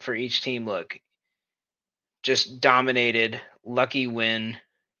 matchups for each team. Look, just dominated, lucky win,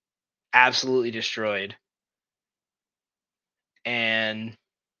 absolutely destroyed, and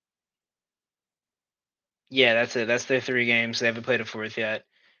yeah, that's it. That's their 3 games. They haven't played a 4th yet.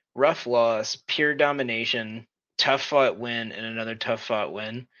 Rough loss, pure domination, tough fought win, and another tough fought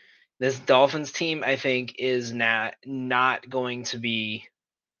win. This Dolphins team, I think, is not going to be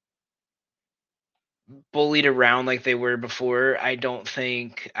bullied around like they were before. I don't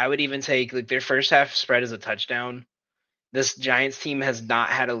think I would even take like their first half spread as a touchdown. This Giants team has not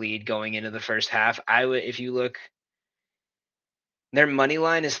had a lead going into the first half. If you look, their money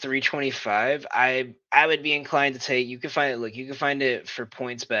line is 325. I would be inclined to take. You can find it for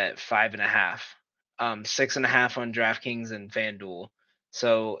points bet 5.5, 6.5 on DraftKings and FanDuel.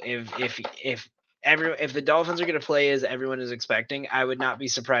 So if if the Dolphins are going to play as everyone is expecting, I would not be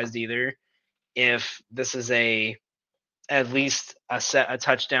surprised either if this is at least a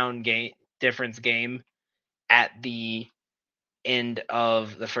touchdown game difference game at the end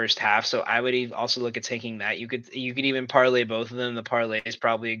of the first half. So I would also look at taking that. You could even parlay both of them. The parlay is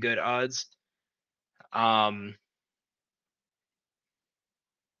probably a good odds. No,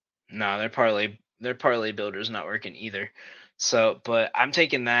 their parlay builder's not working either. So, but I'm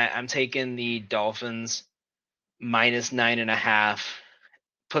taking that. I'm taking the Dolphins minus 9.5.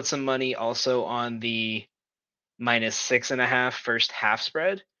 Put some money also on the minus 6.5 first half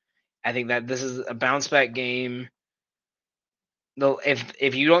spread. I think that this is a bounce back game. Though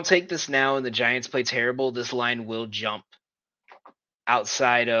if you don't take this now and the Giants play terrible, this line will jump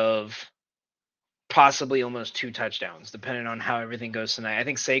outside of possibly almost 2 touchdowns, depending on how everything goes tonight. I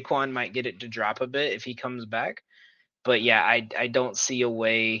think Saquon might get it to drop a bit if he comes back. But yeah, I don't see a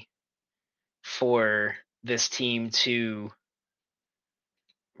way for this team to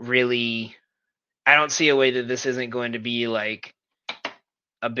really. I don't see a way that this isn't going to be like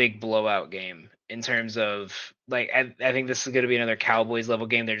a big blowout game in terms of like I think this is going to be another Cowboys level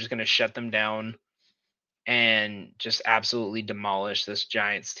game. They're just going to shut them down and just absolutely demolish this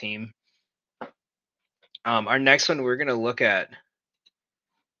Giants team. Our next one we're going to look at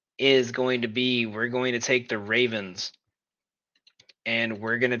is going to be we're going to take the Ravens and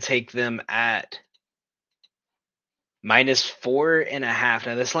we're going to take them at minus 4.5.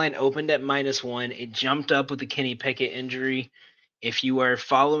 Now this line opened at -1. It jumped up with the Kenny Pickett injury. If you are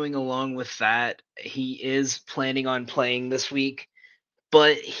following along with that, he is planning on playing this week,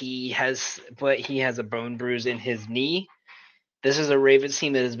 but he has a bone bruise in his knee. This is a Ravens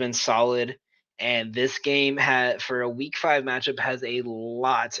team that has been solid, and this game for a Week 5 matchup has a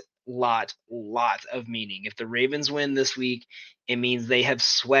lot of meaning. If the Ravens win this week, it means they have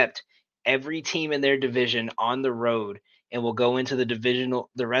swept every team in their division on the road and will go into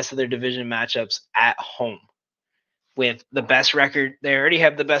the rest of their division matchups at home with the best record. They already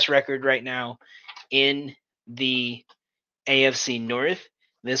have the best record right now in the AFC North.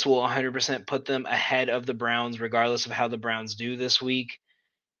 This will 100% put them ahead of the Browns, regardless of how the Browns do this week.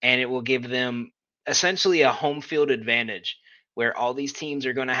 And it will give them essentially a home field advantage where all these teams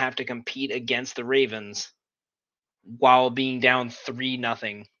are going to have to compete against the Ravens while being down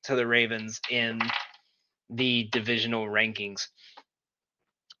 3-0 to the Ravens in the divisional rankings.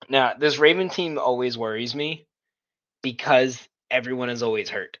 Now, this Raven team always worries me because everyone is always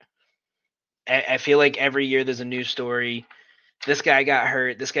hurt. I feel like every year there's a new story. This guy got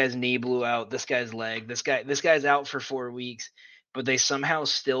hurt. This guy's knee blew out. This guy's leg. This guy's out for 4 weeks, but they somehow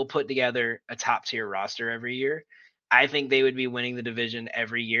still put together a top tier roster every year. I think they would be winning the division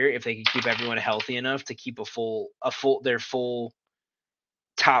every year if they could keep everyone healthy enough to keep their full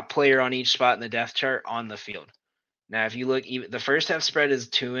top player on each spot in the depth chart on the field. Now, if you look, even the first half spread is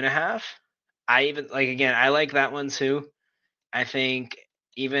 2.5. I like that one too. I think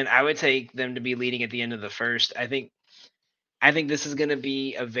I would take them to be leading at the end of the first. I think this is going to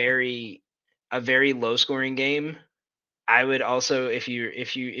be a very low scoring game. I would also, if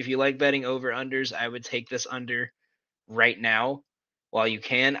you like betting over unders, I would take this under right now while you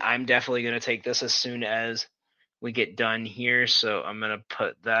can. I'm definitely going to take this as soon as we get done here. So I'm going to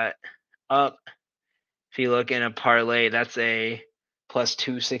put that up. If you look in a parlay, that's a plus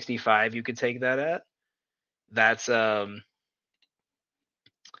 265. You could take that at. That's a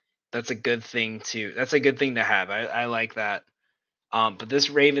good thing to have. I like that. But this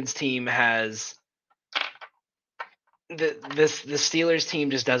Ravens team has the Steelers team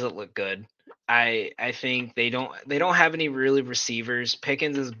just doesn't look good. I think they don't have any really receivers.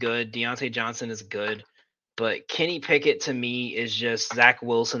 Pickens is good. Deontay Johnson is good. But Kenny Pickett to me is just Zach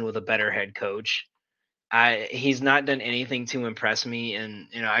Wilson with a better head coach. He's not done anything to impress me, and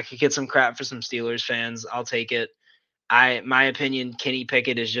I could get some crap for some Steelers fans. I'll take it. My opinion, Kenny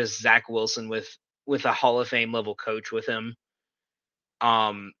Pickett is just Zach Wilson with a Hall of Fame level coach with him.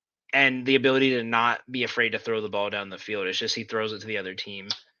 And the ability to not be afraid to throw the ball down the field. It's just he throws it to the other team.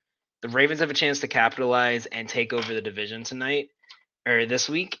 The Ravens have a chance to capitalize and take over the division tonight or this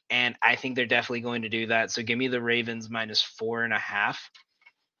week, and I think they're definitely going to do that. So give me the Ravens minus 4.5.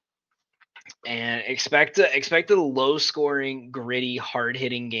 And expect a low scoring, gritty, hard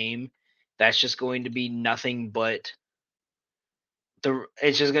hitting game. That's just going to be nothing but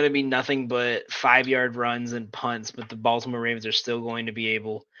it's just going to be nothing but 5-yard runs and punts, but the Baltimore Ravens are still going to be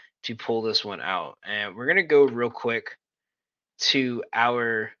able to pull this one out. And we're going to go real quick to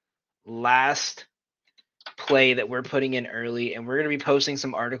our last play that we're putting in early, and we're going to be posting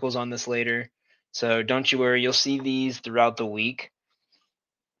some articles on this later. So don't you worry, you'll see these throughout the week.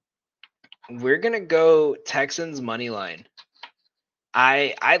 We're gonna go Texans money line.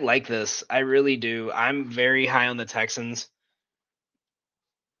 I like this. I really do. I'm very high on the Texans.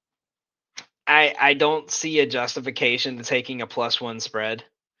 I don't see a justification to taking a +1 spread.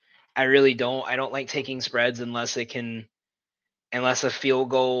 I really don't. I don't like taking spreads unless a field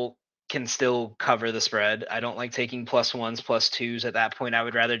goal can still cover the spread. I don't like taking +1s, +2s. At that point, I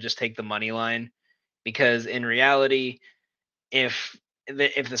would rather just take the money line because in reality, if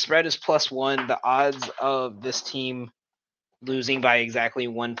the spread is +1, the odds of this team losing by exactly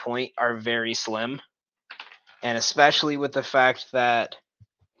 1 point are very slim. And especially with the fact that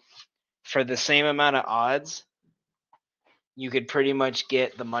for the same amount of odds, you could pretty much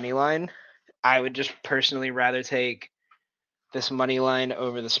get the money line. I would just personally rather take this money line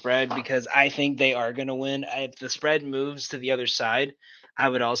over the spread because I think they are going to win. If the spread moves to the other side, I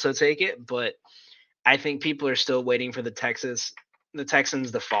would also take it, but I think people are still waiting for the Texans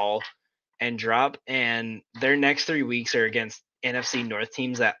to fall and drop, and their next 3 weeks are against NFC North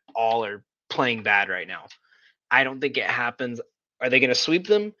teams that all are playing bad right now. I don't think it happens. Are they going to sweep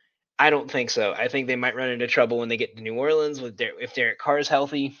them? I don't think so. I think they might run into trouble when they get to New Orleans if Derek Carr is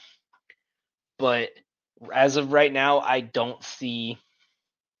healthy. But as of right now, I don't see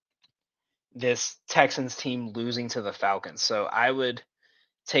this Texans team losing to the Falcons. So I would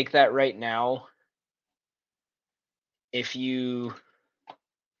take that right now. If you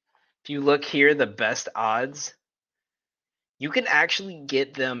look here, the best odds, you can actually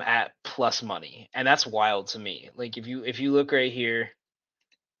get them at plus money, and that's wild to me. Like if you look right here,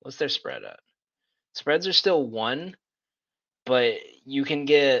 what's their spread at? Spreads are still 1, but you can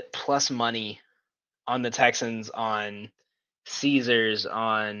get plus money on the Texans on Caesars,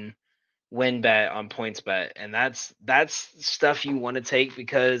 on WinBet, on PointsBet, and that's stuff you want to take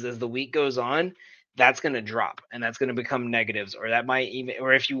because as the week goes on, that's going to drop and that's going to become negatives, or that might even,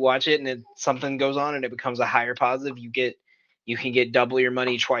 or if you watch it and something goes on and it becomes a higher positive, you can get double your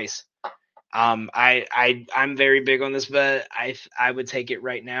money twice. I'm very big on this bet. I would take it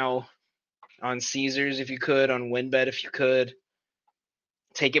right now on Caesars if you could, on WinBet if you could.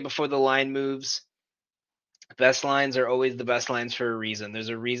 Take it before the line moves. Best lines are always the best lines for a reason. There's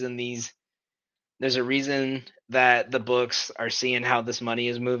a reason that the books are seeing how this money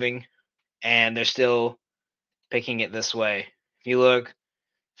is moving and they're still picking it this way. If you look,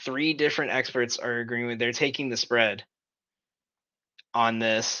 3 different experts are agreeing with, they're taking the spread on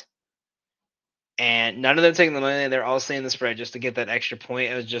this, and none of them taking the money. They're all saying the spread just to get that extra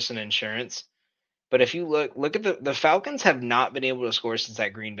point as just an insurance. But if you look at the Falcons have not been able to score since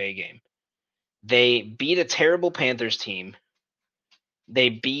that Green Bay game. They beat a terrible Panthers team. They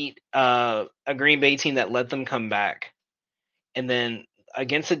beat a Green Bay team that let them come back. And then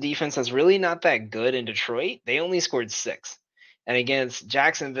against a defense that's really not that good in Detroit, they only scored 6. And against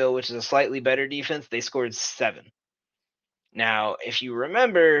Jacksonville, which is a slightly better defense, they scored 7. Now, if you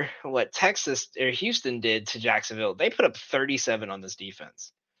remember what Texas or Houston did to Jacksonville, they put up 37 on this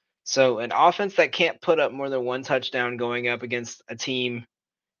defense. So an offense that can't put up more than 1 touchdown going up against a team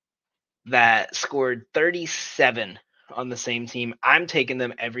that scored 37 on the same team, I'm taking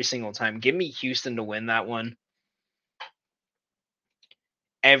them every single time. Give me Houston to win that one.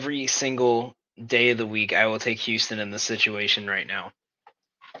 Every single day of the week, I will take Houston in this situation right now.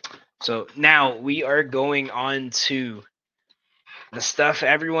 So now we are going on to the stuff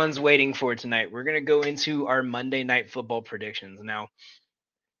everyone's waiting for tonight. We're going to go into our Monday Night Football predictions. Now,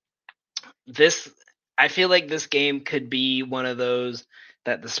 I feel like this game could be one of those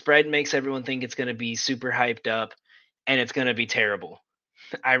that the spread makes everyone think it's going to be super hyped up and it's going to be terrible.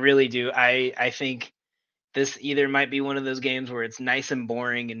 I really do. I think this either might be one of those games where it's nice and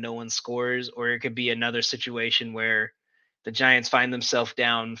boring and no one scores, or it could be another situation where the Giants find themselves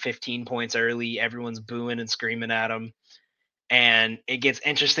down 15 points early, everyone's booing and screaming at them, and it gets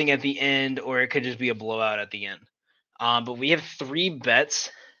interesting at the end, or it could just be a blowout at the end. But we have 3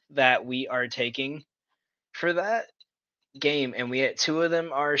 bets that we are taking for that game, and 2 of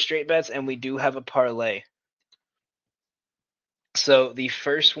them are straight bets, and we do have a parlay. So the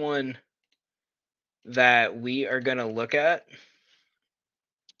first one that we are going to look at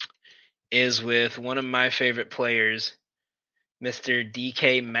is with one of my favorite players, Mr.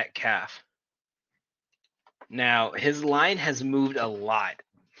 DK Metcalf. Now, his line has moved a lot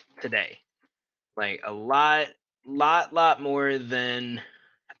today. Like a lot more than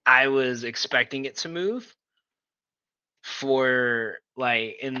I was expecting it to move for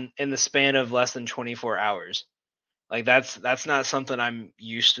like in the span of less than 24 hours. Like that's not something I'm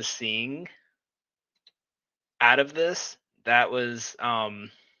used to seeing out of this. That was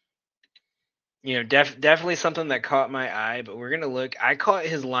definitely something that caught my eye, but we're going to look. I caught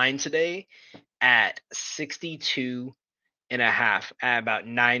his line today at 62.5 at about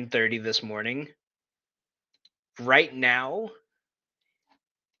 9:30 this morning. Right now,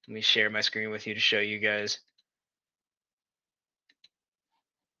 let me share my screen with you to show you guys.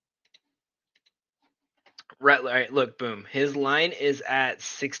 Right, look, boom. His line is at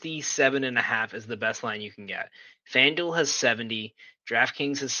 67.5 is the best line you can get. FanDuel has 70,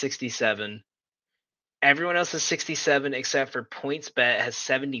 DraftKings has 67. Everyone else has 67 except for PointsBet has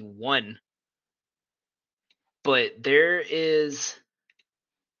 71. But there is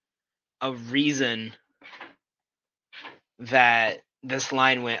a reason that this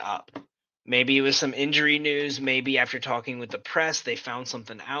line went up. Maybe it was some injury news. Maybe after talking with the press, they found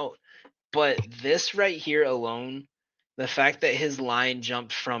something out. But this right here alone, the fact that his line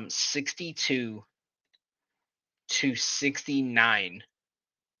jumped from 62 to 69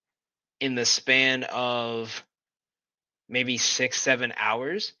 in the span of maybe 6-7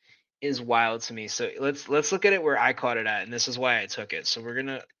 hours is wild to me. So let's look at it where I caught it at, and this is why I took it. So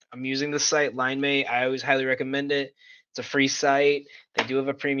I'm using the site LineMate. I always highly recommend it. It's a free site. They do have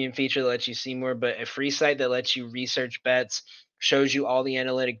a premium feature that lets you see more, but a free site that lets you research bets, shows you all the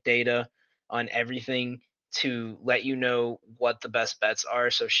analytic data on everything to let you know what the best bets are.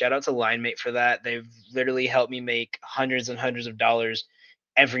 So shout out to LineMate for that. They've literally helped me make hundreds and hundreds of dollars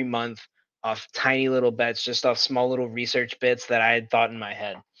every month off tiny little bets, just off small little research bits that I had thought in my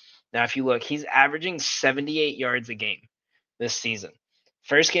head. Now, if you look, he's averaging 78 yards a game this season.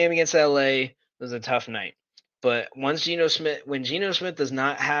 First game against LA was a tough night. But when Geno Smith does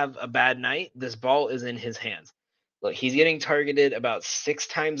not have a bad night, this ball is in his hands. Look, he's getting targeted about 6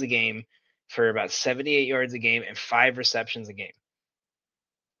 times a game for about 78 yards a game and 5 receptions a game.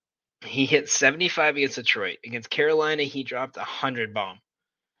 He hit 75 against Detroit. Against Carolina, he dropped 100 bomb.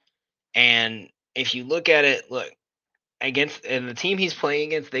 And if you look at it, and the team he's playing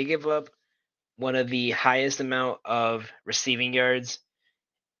against, they give up one of the highest amount of receiving yards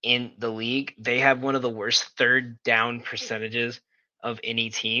in the league. They have one of the worst third down percentages of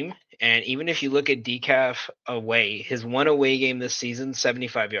any team. And even if you look at DCAF away, his one away game this season,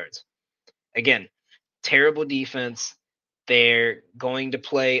 75 yards. Again, terrible defense. They're going to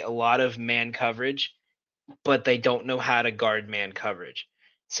play a lot of man coverage, but they don't know how to guard man coverage.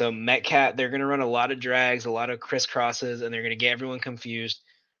 So Metcalf, they're going to run a lot of drags, a lot of crisscrosses, and they're going to get everyone confused.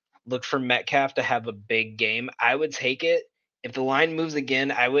 Look for Metcalf to have a big game. I would take it. If the line moves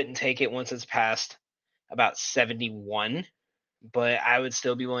again, I wouldn't take it once it's past about 71, but I would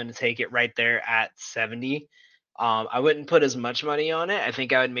still be willing to take it right there at 70. I wouldn't put as much money on it. I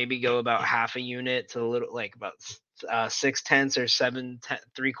think I would maybe go about half a unit to a little, like about 6/10 or 7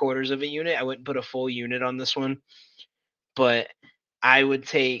 3/4 of a unit. I wouldn't put a full unit on this one, but I would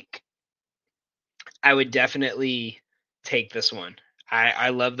definitely take this one. I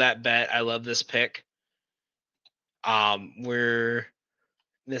love that bet. I love this pick.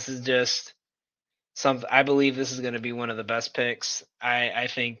 This is just something. I believe this is going to be one of the best picks. I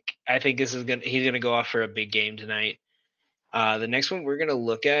think he's going to go off for a big game tonight. The next one we're going to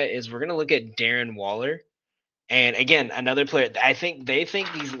look at is Darren Waller. And again, another player. I think they think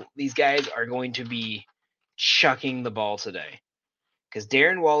these guys are going to be chucking the ball today. Because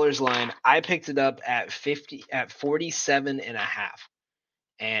Darren Waller's line, I picked it up at 47.5.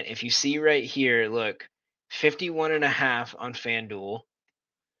 And if you see right here, look, 51.5 on FanDuel.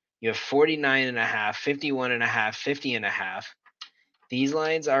 You have 49.5, 51.5, 50.5. These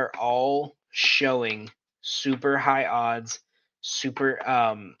lines are all showing super high odds, super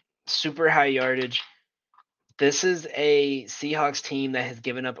high yardage. This is a Seahawks team that has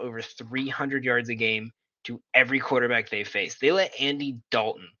given up over 300 yards a game to every quarterback they face. They let Andy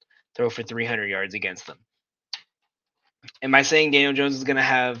Dalton throw for 300 yards against them. Am I saying Daniel Jones is going to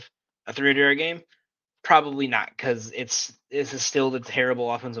have a 300-yard game? Probably not, because this is still the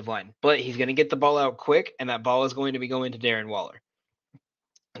terrible offensive line. But he's going to get the ball out quick, and that ball is going to be going to Darren Waller.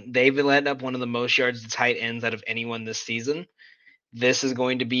 They've led up one of the most yards to tight ends out of anyone this season. This is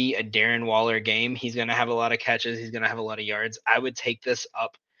going to be a Darren Waller game. He's going to have a lot of catches. He's going to have a lot of yards. I would take this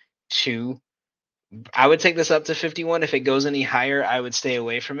up to 51. If it goes any higher, I would stay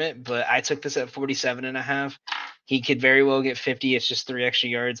away from it. But I took this at 47.5. He could very well get 50. It's just 3 extra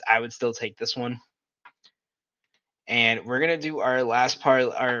yards. I would still take this one. And we're gonna do our last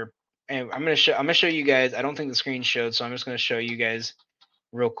part. And I'm gonna show you guys. I don't think the screen showed, so I'm just gonna show you guys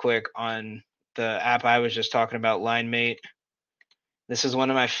real quick on the app I was just talking about, LineMate. This is one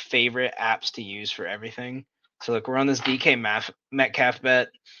of my favorite apps to use for everything. So look, we're on this DK Metcalf bet.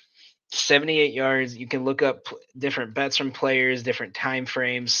 78 yards. You can look up different bets from players, different time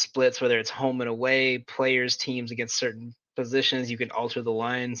frames, splits, whether it's home and away, players, teams against certain positions. You can alter the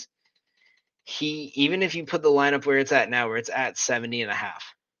lines. Even if you put the lineup where it's at now, where it's at 70.5,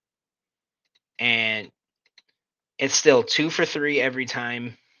 and it's still 2 for 3 every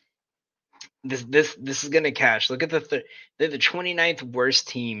time. This is gonna cash. Look at they're the 29th worst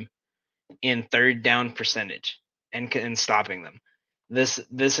team in third down percentage and stopping them. This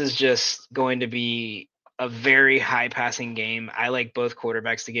is just going to be a very high passing game. I like both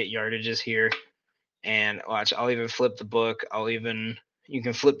quarterbacks to get yardages here. And watch, I'll even flip the book. You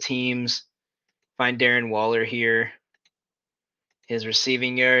can flip teams. Find Darren Waller here. His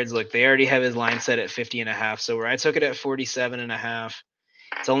receiving yards, look, they already have his line set at 50.5. So where I took it at 47.5,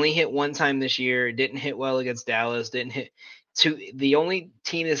 it's only hit one time this year. It didn't hit well against Dallas. Didn't hit two. The only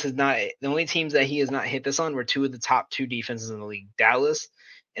teams that he has not hit this on were two of the top two defenses in the league, Dallas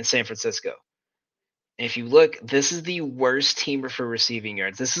and San Francisco. And if you look, this is the worst team for receiving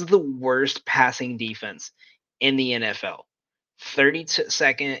yards. This is the worst passing defense in the NFL.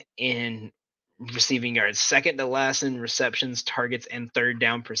 32nd in receiving yards, second to last in receptions, targets, and third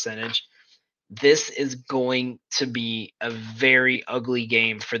down percentage. This is going to be a very ugly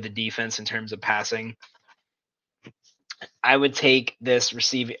game for the defense in terms of passing. I would take his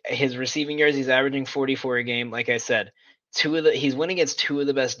receiving yards. He's averaging 44 a game. Like I said, he's winning against two of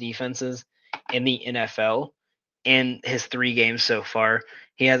the best defenses in the NFL in his 3 games so far.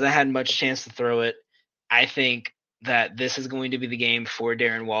 He hasn't had much chance to throw it. I think that this is going to be the game for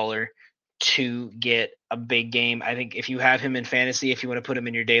Darren Waller to get a big game. I think if you have him in fantasy, if you want to put him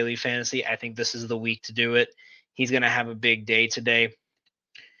in your daily fantasy, I think this is the week to do it. He's going to have a big day today.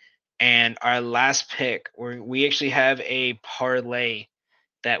 And our last pick, we actually have a parlay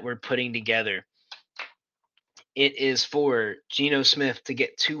that we're putting together. It is for Geno Smith to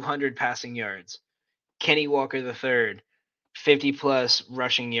get 200 passing yards, Kenny Walker III, 50-plus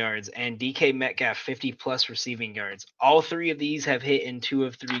rushing yards, and DK Metcalf, 50-plus receiving yards. All 3 of these have hit in 2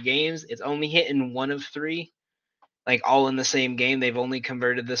 of 3 games. It's only hit in 1 of 3, like all in the same game. They've only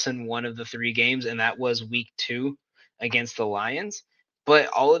converted this in 1 of the 3 games, and that was week 2 against the Lions. But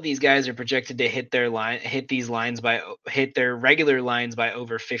all of these guys are projected to hit their regular lines by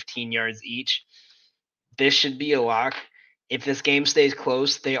over 15 yards each. This should be a lock. If this game stays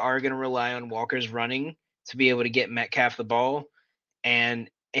close, they are going to rely on Walker's running to be able to get Metcalf the ball. And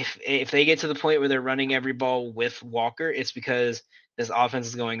if they get to the point where they're running every ball with Walker, it's because this offense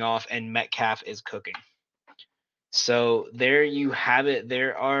is going off and Metcalf is cooking. So there you have it.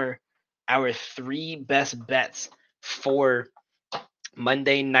 There are our 3 best bets for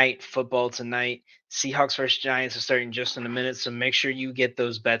Monday Night Football tonight. Seahawks versus Giants are starting just in a minute, so make sure you get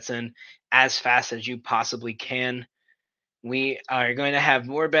those bets in as fast as you possibly can. We are going to have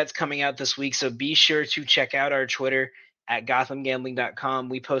more bets coming out this week, so be sure to check out our Twitter at GothamGambling.com.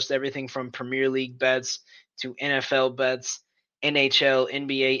 We post everything from Premier League bets to NFL bets, NHL,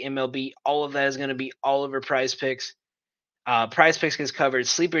 NBA, MLB. All of that is going to be all over Prize Picks. Prize Picks gets covered.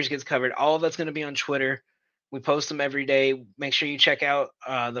 Sleepers gets covered. All of that's going to be on Twitter. We post them every day. Make sure you check out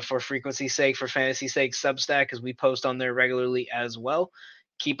the For Frequency's Sake, For Fantasy's Sake Substack, because we post on there regularly as well.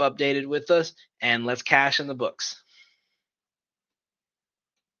 Keep updated with us, and let's cash in the books.